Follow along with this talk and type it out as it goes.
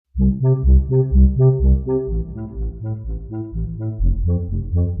Welcome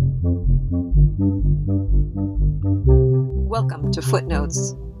to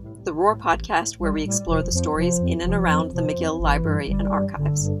Footnotes, the Roar podcast where we explore the stories in and around the McGill Library and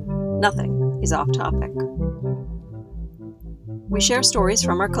Archives. Nothing is off topic. We share stories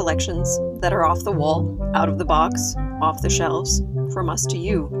from our collections that are off the wall, out of the box, off the shelves, from us to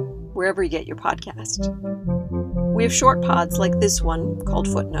you, wherever you get your podcast. We have short pods like this one, called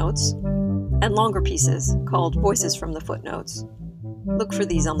Footnotes, and longer pieces called Voices from the Footnotes. Look for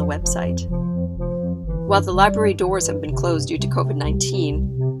these on the website. While the library doors have been closed due to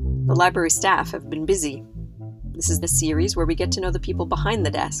COVID-19, the library staff have been busy. This is the series where we get to know the people behind the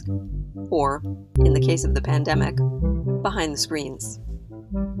desk, or, in the case of the pandemic, behind the screens.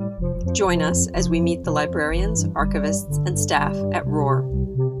 Join us as we meet the librarians, archivists, and staff at Roar.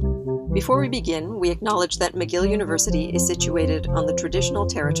 Before we begin, we acknowledge that McGill University is situated on the traditional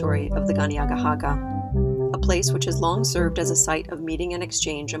territory of the Kanien'kehá:ka, a place which has long served as a site of meeting and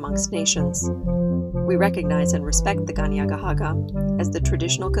exchange amongst nations. We recognize and respect the Kanien'kehá:ka as the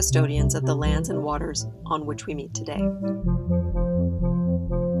traditional custodians of the lands and waters on which we meet today.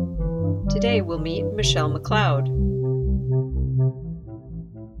 Today we'll meet Michelle McLeod.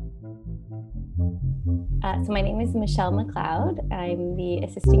 So my name is Michelle McLeod. I'm the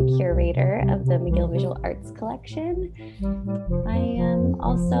assistant curator of the McGill Visual Arts Collection. I am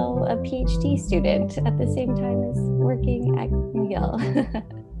also a PhD student at the same time as working at McGill.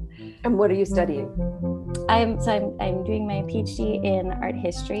 And what are you studying? I'm doing my PhD in art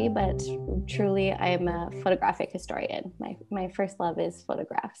history, but truly I'm a photographic historian. My first love is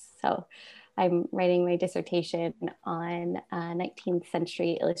photographs. So I'm writing my dissertation on 19th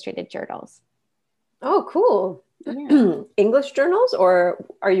century illustrated journals. Oh, cool. Yeah. English journals, or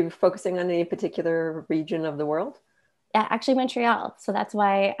are you focusing on any particular region of the world? Actually, Montreal. So that's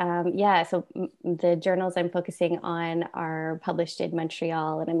why, So the journals I'm focusing on are published in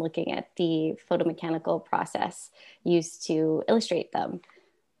Montreal, and I'm looking at the photomechanical process used to illustrate them.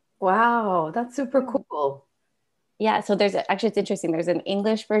 Wow, that's super cool. Yeah, so it's interesting. There's an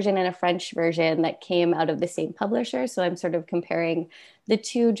English version and a French version that came out of the same publisher. So I'm sort of comparing the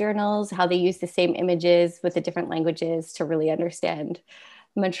two journals, how they use the same images with the different languages to really understand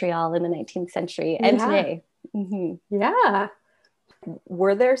Montreal in the 19th century and today. Mm-hmm. Yeah.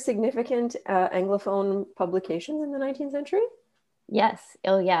 Were there significant Anglophone publications in the 19th century? Yes.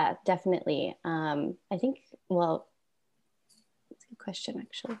 Oh, yeah, definitely. I think, well, that's a good question,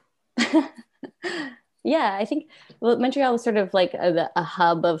 actually. Yeah, I think Montreal was sort of like a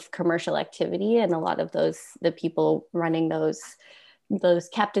hub of commercial activity, and a lot of the people running those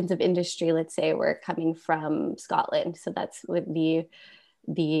captains of industry, let's say, were coming from Scotland. So that's with the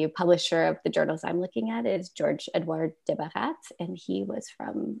publisher of the journals I'm looking at is George Edouard de Barat, and he was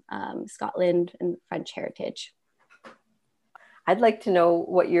from Scotland and French heritage. I'd like to know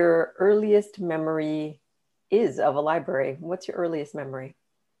what your earliest memory is of a library. What's your earliest memory?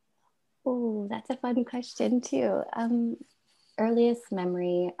 Oh, that's a fun question too. Earliest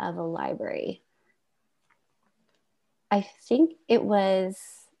memory of a library. I think it was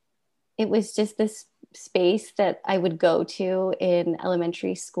just this space that I would go to in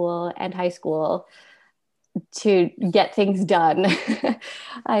elementary school and high school to get things done.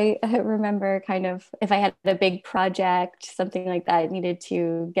 I remember kind of if I had a big project, something like that, I needed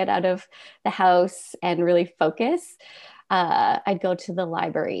to get out of the house and really focus. I'd go to the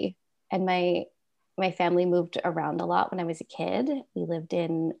library. And my family moved around a lot when I was a kid. We lived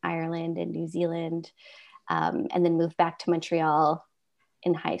in Ireland and New Zealand, and then moved back to Montreal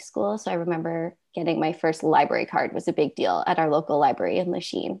in high school. So I remember getting my first library card was a big deal at our local library in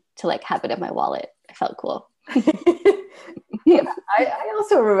Lachine to like have it in my wallet. I felt cool. Yeah, I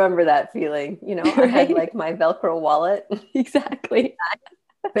also remember that feeling. You know, I had like my Velcro wallet. Exactly.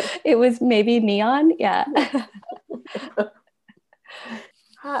 It was maybe neon. Yeah.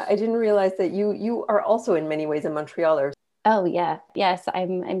 I didn't realize that you are also in many ways a Montrealer. Oh yeah. Yes,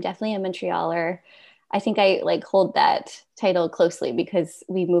 I'm definitely a Montrealer. I think I like hold that title closely because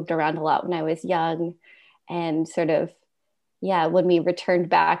we moved around a lot when I was young, and sort of, yeah, when we returned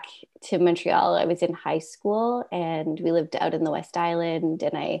back to Montreal, I was in high school and we lived out in the West Island,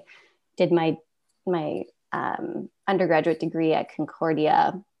 and I did my undergraduate degree at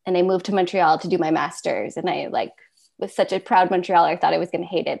Concordia, and I moved to Montreal to do my master's, and I was such a proud Montrealer. I thought I was going to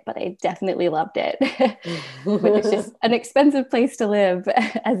hate it, but I definitely loved it. But it's just an expensive place to live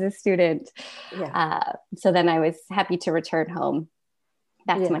as a student. Yeah. So then I was happy to return home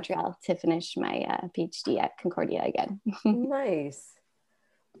back to Montreal to finish my PhD at Concordia again. Nice.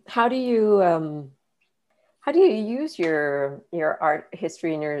 How do you How do you use your art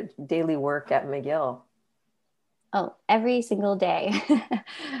history in your daily work at McGill? Oh, every single day.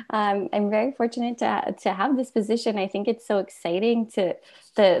 I'm very fortunate to have this position. I think it's so exciting to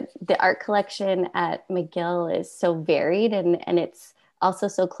the art collection at McGill is so varied and it's also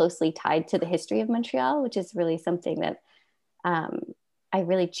so closely tied to the history of Montreal, which is really something that um, I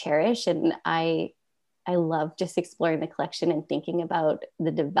really cherish. And I love just exploring the collection and thinking about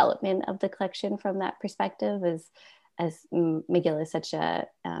the development of the collection from that perspective as McGill is such a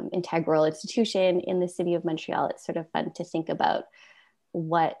integral institution in the city of Montreal. It's sort of fun to think about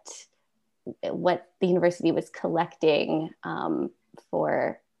what the university was collecting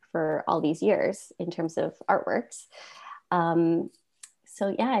for all these years in terms of artworks.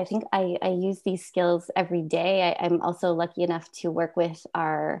 So yeah, I think I use these skills every day. I'm also lucky enough to work with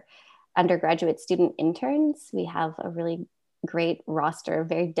our undergraduate student interns. We have a really great roster of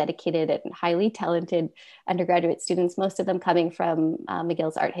very dedicated and highly talented undergraduate students, most of them coming from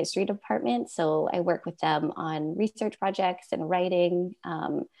McGill's art history department. So I work with them on research projects and writing.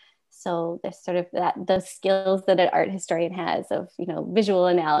 So there's sort of the skills that an art historian has of, visual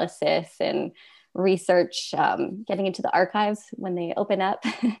analysis and research, getting into the archives when they open up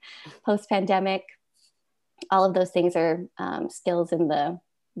post-pandemic. All of those things are skills in the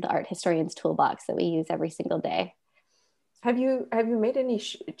art historian's toolbox that we use every single day. Have you made any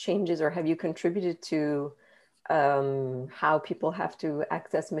changes, or have you contributed to how people have to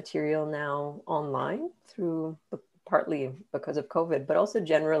access material now online through partly because of COVID, but also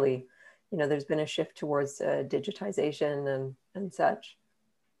generally, there's been a shift towards digitization and such.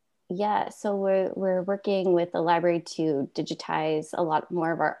 Yeah, so we're working with the library to digitize a lot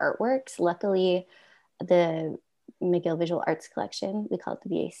more of our artworks. Luckily, the McGill Visual Arts Collection, we call it the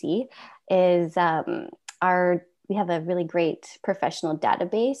VAC, is we have a really great professional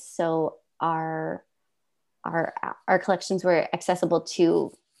database. So our collections were accessible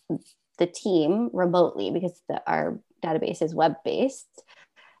to the team remotely because our database is web-based.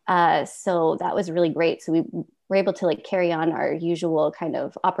 So that was really great. So we were able to carry on our usual kind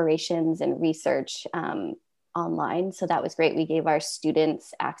of operations and research online. So that was great. We gave our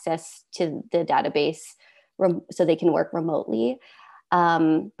students access to the database so they can work remotely.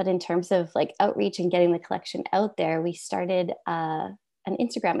 But in terms of outreach and getting the collection out there, we started an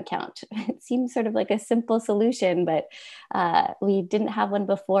Instagram account. It seems sort of like a simple solution, but we didn't have one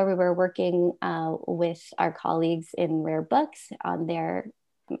before. We were working with our colleagues in Rare Books on their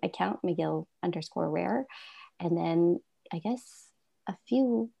account, McGill_Rare. And then I guess a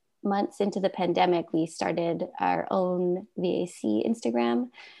few months into the pandemic, we started our own VAC Instagram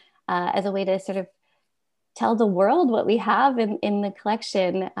as a way to sort of tell the world what we have in the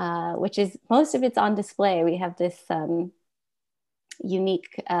collection, which is most of it's on display. We have this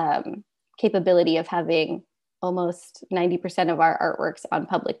unique capability of having almost 90% of our artworks on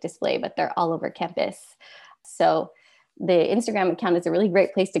public display, but they're all over campus. So the Instagram account is a really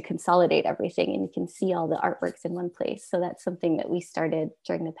great place to consolidate everything, and you can see all the artworks in one place. So that's something that we started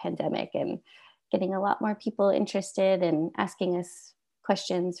during the pandemic, and getting a lot more people interested and asking us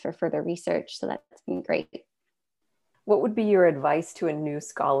questions for further research. So that's been great. What would be your advice to a new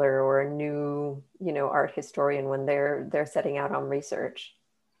scholar or a new, art historian when they're setting out on research?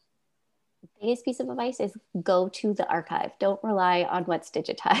 The biggest piece of advice is go to the archive. Don't rely on what's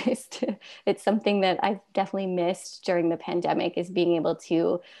digitized. It's something that I've definitely missed during the pandemic, is being able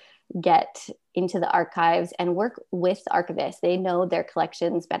to get into the archives and work with archivists. They know their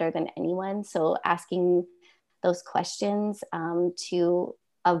collections better than anyone. So asking those questions to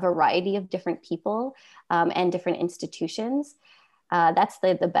a variety of different people and different institutions, that's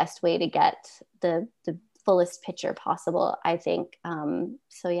the best way to get the fullest picture possible, I think.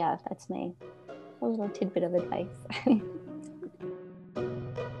 So yeah, that's my little tidbit of advice.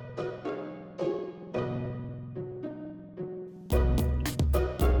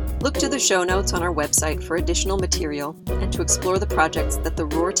 Look to the show notes on our website for additional material and to explore the projects that the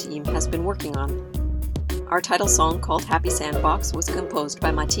Roar team has been working on. Our title song, called Happy Sandbox, was composed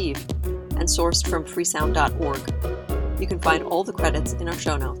by Mativ and sourced from freesound.org. You can find all the credits in our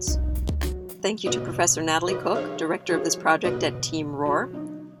show notes. Thank you to Professor Natalie Cook, director of this project at Team Roar,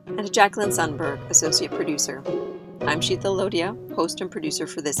 and to Jacqueline Sundberg, associate producer. I'm Sheetha Lodia, host and producer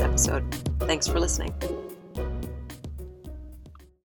for this episode. Thanks for listening.